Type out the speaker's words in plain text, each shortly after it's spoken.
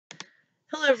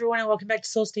Hello, everyone, and welcome back to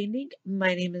Soul Standing.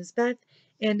 My name is Beth,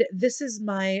 and this is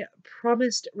my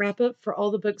promised wrap up for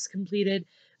all the books completed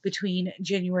between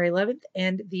January 11th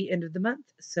and the end of the month.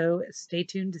 So stay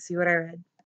tuned to see what I read.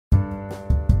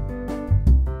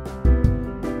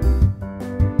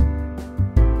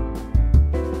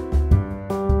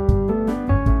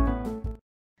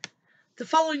 The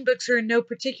following books are in no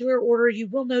particular order. You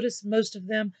will notice most of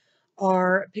them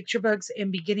are picture books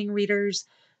and beginning readers,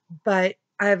 but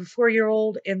I have a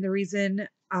 4-year-old, and the reason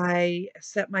I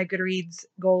set my Goodreads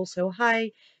goal so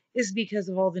high is because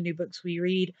of all the new books we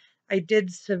read. I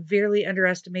did severely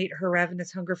underestimate her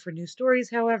ravenous hunger for new stories,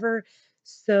 however,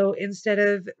 so instead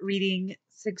of reading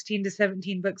 16 to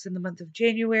 17 books in the month of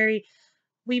January,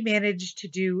 we managed to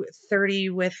do 30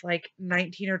 with like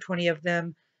 19 or 20 of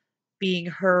them being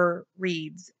her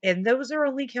reads. And those are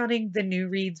only counting the new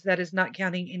reads. That is not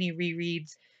counting any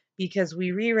rereads because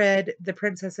we reread The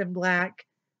Princess in Black,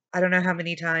 I don't know how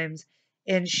many times.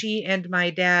 And she and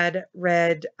my dad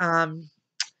read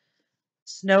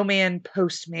Snowman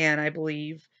Postman, I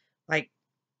believe, like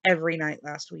every night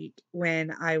last week when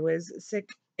I was sick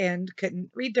and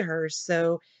couldn't read to her.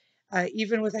 So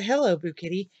even with a Hello Boo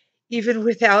Kitty, even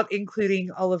without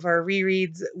including all of our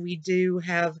rereads, we do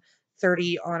have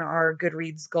 30 on our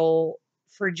Goodreads goal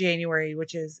for January,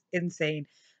 which is insane.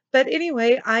 But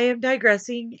anyway, I am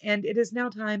digressing, and it is now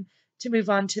time to move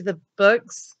on to the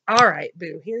books. All right,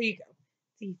 Boo, here you go.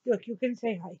 See, look, you can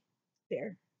say hi.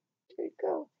 There. There you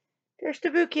go. There's the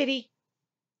Boo Kitty.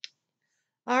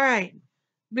 All right,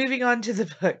 moving on to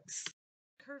the books.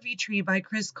 Curvy Tree by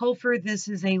Chris Colfer. This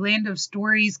is a Land of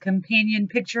Stories companion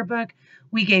picture book.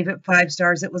 We gave it 5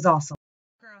 stars. It was awesome.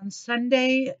 On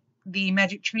Sunday, The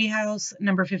Magic Tree House,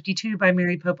 number 52 by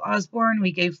Mary Pope Osborne.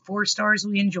 We gave 4 stars.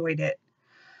 We enjoyed it.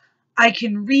 I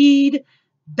Can Read,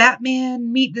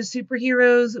 Batman, Meet the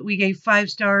Superheroes. We gave 5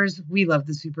 stars. We love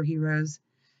the superheroes.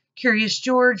 Curious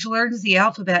George Learns the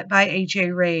Alphabet by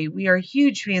H.A. Rey. We are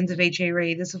huge fans of H.A.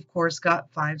 Rey. This, of course,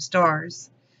 got 5 stars.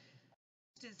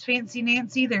 Is Fancy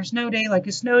Nancy, There's No Day Like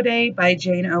a Snow Day by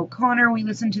Jane O'Connor. We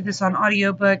listened to this on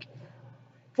audiobook.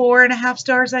 4.5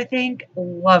 stars, I think.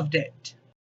 Loved it.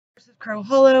 Crow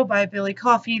Hollow by Billy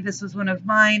Coffey. This was one of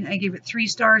mine. I gave it 3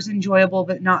 stars. Enjoyable,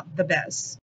 but not the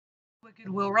best. Wicked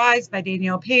Will Rise by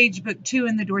Danielle Page. Book 2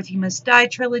 in the Dorothy Must Die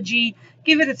trilogy.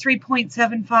 Give it a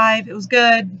 3.75. It was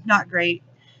good, not great.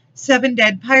 7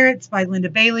 Dead Pirates by Linda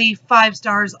Bailey. 5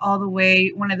 stars all the way.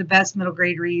 One of the best middle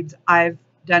grade reads I've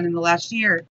done in the last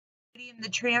year. Lady and the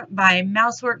Tramp by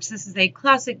Mouseworks. This is a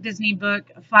classic Disney book.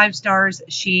 5 stars.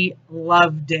 She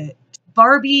loved it.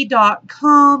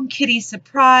 Barbie.com, Kitty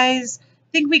Surprise.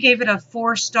 I think we gave it a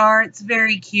 4 star. It's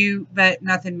very cute, but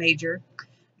nothing major.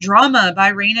 Drama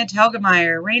by Raina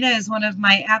Telgemeier. Raina is one of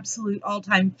my absolute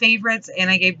all-time favorites, and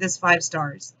I gave this 5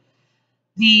 stars.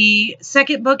 The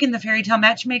second book in the Fairy Tale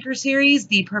Matchmaker series,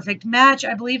 The Perfect Match,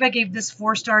 I believe I gave this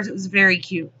 4 stars. It was very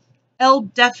cute. El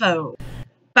Defo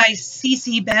by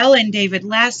Cece Bell and David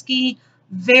Lasky.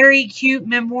 Very cute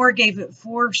memoir. Gave it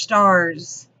 4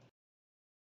 stars.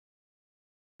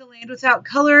 The Land Without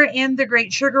Color and The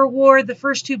Great Sugar War, the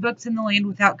first 2 books in the Land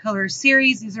Without Color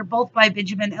series. These are both by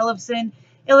Benjamin Ellefson,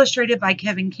 illustrated by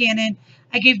Kevin Cannon.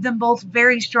 I gave them both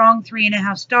very strong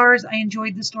 3.5 stars. I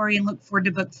enjoyed the story and look forward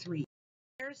to book 3.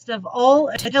 Fairest of All,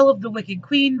 A Tale of the Wicked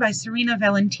Queen by Serena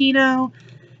Valentino.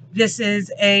 This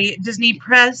is a Disney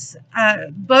Press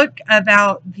book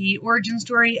about the origin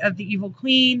story of the evil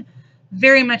queen.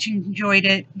 Very much enjoyed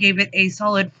it. Gave it a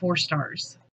solid 4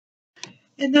 stars.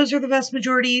 And those are the vast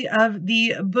majority of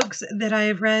the books that I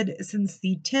have read since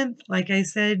the 10th. Like I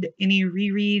said, any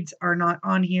rereads are not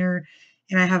on here,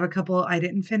 and I have a couple I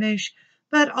didn't finish.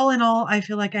 But all in all, I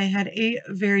feel like I had a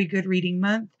very good reading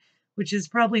month, which is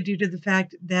probably due to the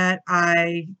fact that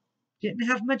I didn't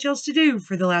have much else to do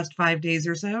for the last 5 days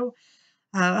or so.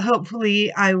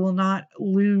 Hopefully, I will not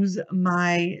lose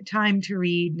my time to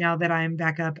read now that I'm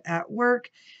back up at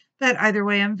work. But either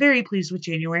way, I'm very pleased with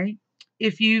January.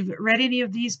 If you've read any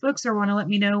of these books or want to let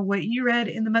me know what you read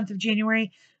in the month of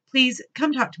January, please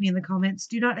come talk to me in the comments.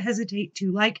 Do not hesitate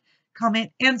to like,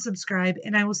 comment, and subscribe.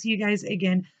 And I will see you guys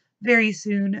again very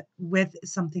soon with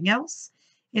something else.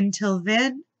 Until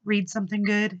then, read something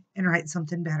good and write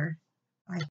something better. Bye.